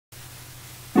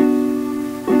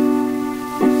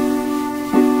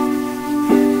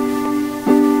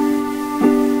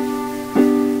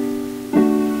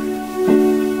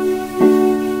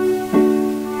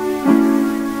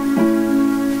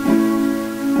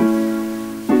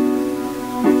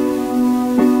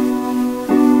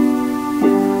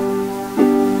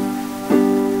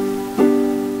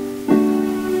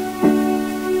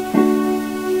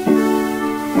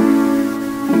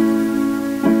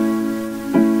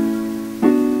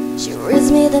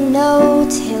me the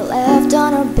note he left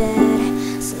on her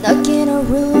bed. Snuck in her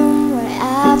room right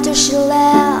after she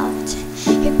left.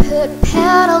 He put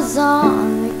petals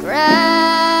on the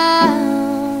ground,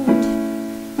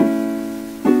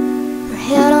 her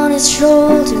head on his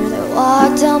shoulder. They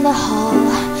walked down the hall.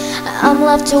 I'm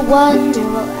left to wonder,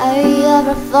 will I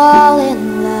ever fall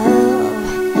in love?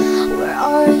 Where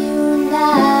are you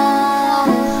now?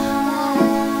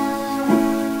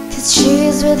 'Cause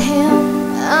she's with him,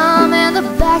 I'm in the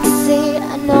backseat.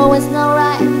 I know it's not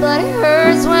right, but it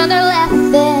hurts when they're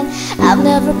laughing. I've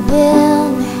never been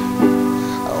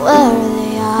where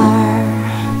they are.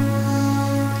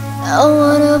 I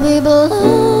wanna be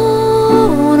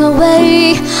blown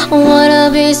away, I wanna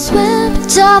be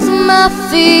swept off my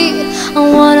feet. I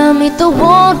wanna meet the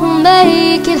one who'll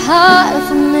make it hard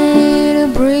for me to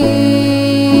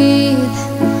breathe.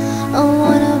 I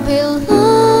wanna be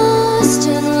lost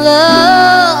in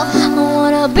love, I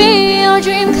wanna be your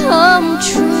dream come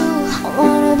true. I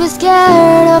wanna be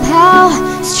scared of how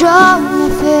strong I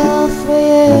feel for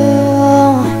you.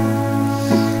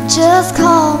 Just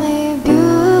call me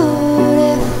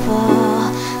beautiful,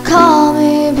 call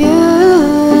me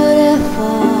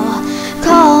beautiful,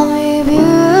 call me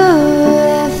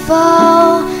beautiful,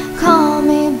 call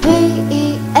me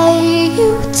B-e-a-utiful.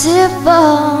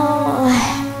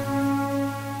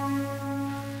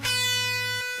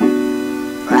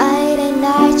 Friday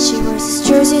night she wears his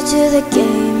jersey to the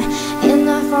game, in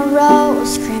the front row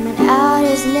screaming out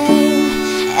his name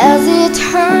as he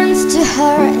turns to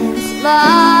her and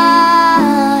smiles.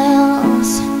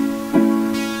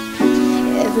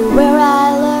 Everywhere I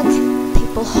look,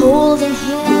 people holding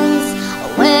hands.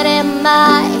 When am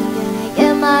I gonna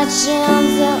get my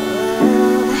chance at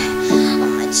love?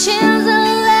 My chance at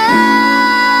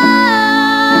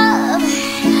love.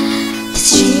 'Cause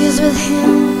she's with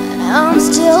him and I'm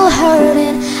still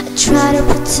hurting. I try to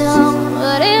pretend,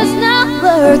 but it's not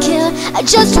working. I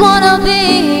just wanna be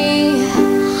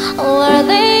where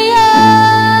they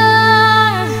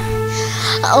are.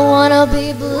 I wanna be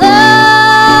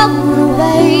blown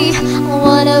away, I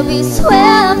wanna be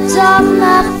swept off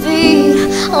my feet.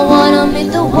 I wanna meet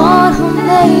the one who'll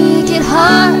make it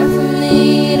hard for me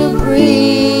to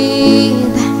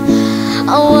breathe.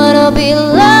 I wanna be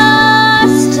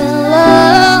lost in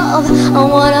love, I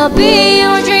wanna be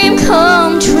your dream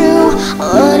come true. I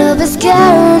wanna be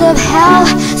scared of how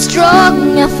strong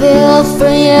I feel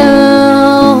for you.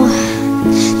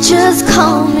 Just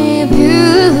call me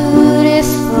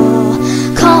beautiful,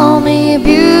 call me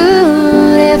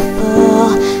beautiful,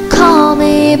 call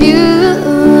me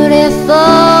beautiful,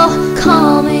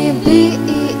 call me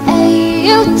B-e-a-utiful.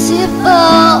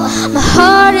 My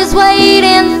heart is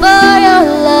waiting for your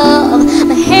love,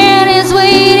 my hand is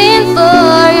waiting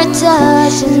for your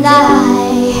touch, and I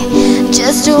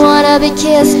just wanna be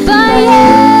kissed by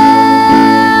you.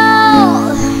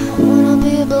 I wanna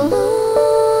be blown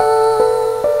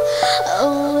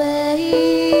away.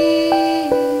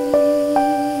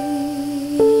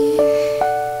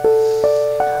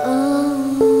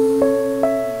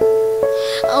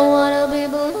 I wanna be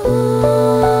blown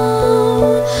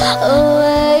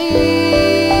away.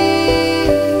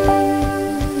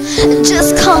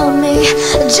 Just call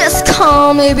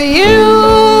me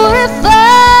beautiful.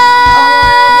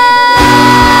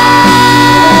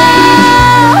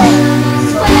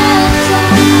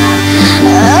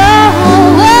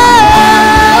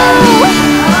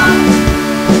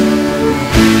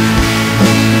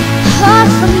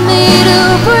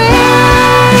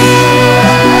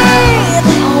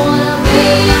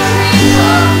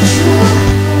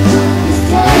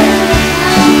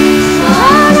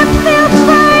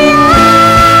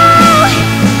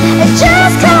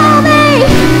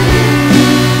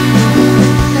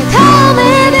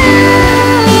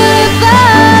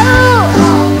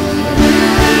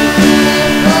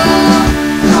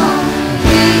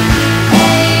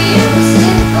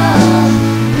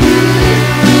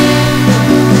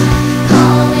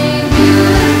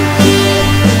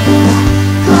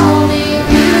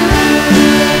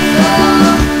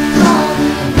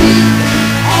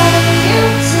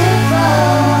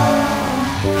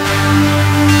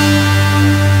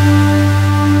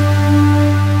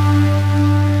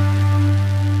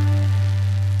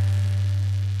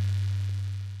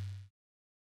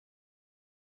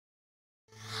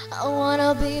 I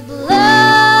wanna be blown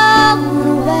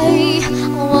away, I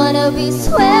wanna be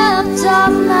swept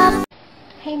off my...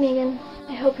 Hey Megan,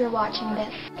 I hope you're watching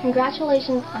this.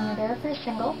 Congratulations on your very first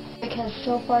single, because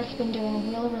so far it's been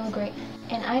doing really great.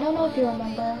 And I don't know if you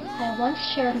remember, I once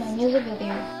shared my music with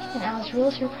you, and I was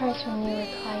really surprised when you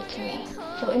replied to me.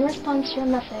 So in response to your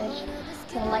message,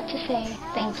 So I'd like to say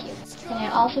thank you. And I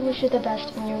also wish you the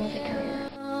best in your music career.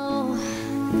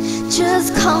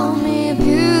 Just call me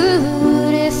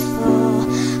beautiful.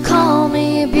 Call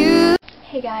me beautiful.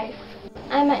 Hey guys,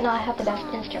 I might not have the best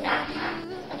instruments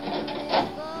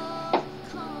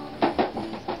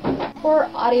or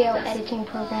audio editing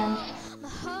programs.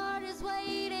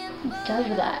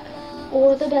 Does that?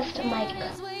 Or the best mic.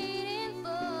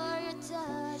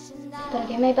 But I'll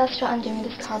give my best shot on doing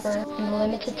this cover in the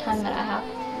limited time that I have.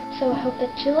 So I hope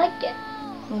that you liked it.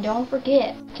 And don't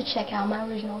forget to check out my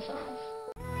original songs.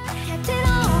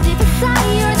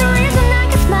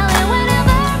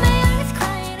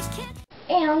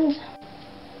 And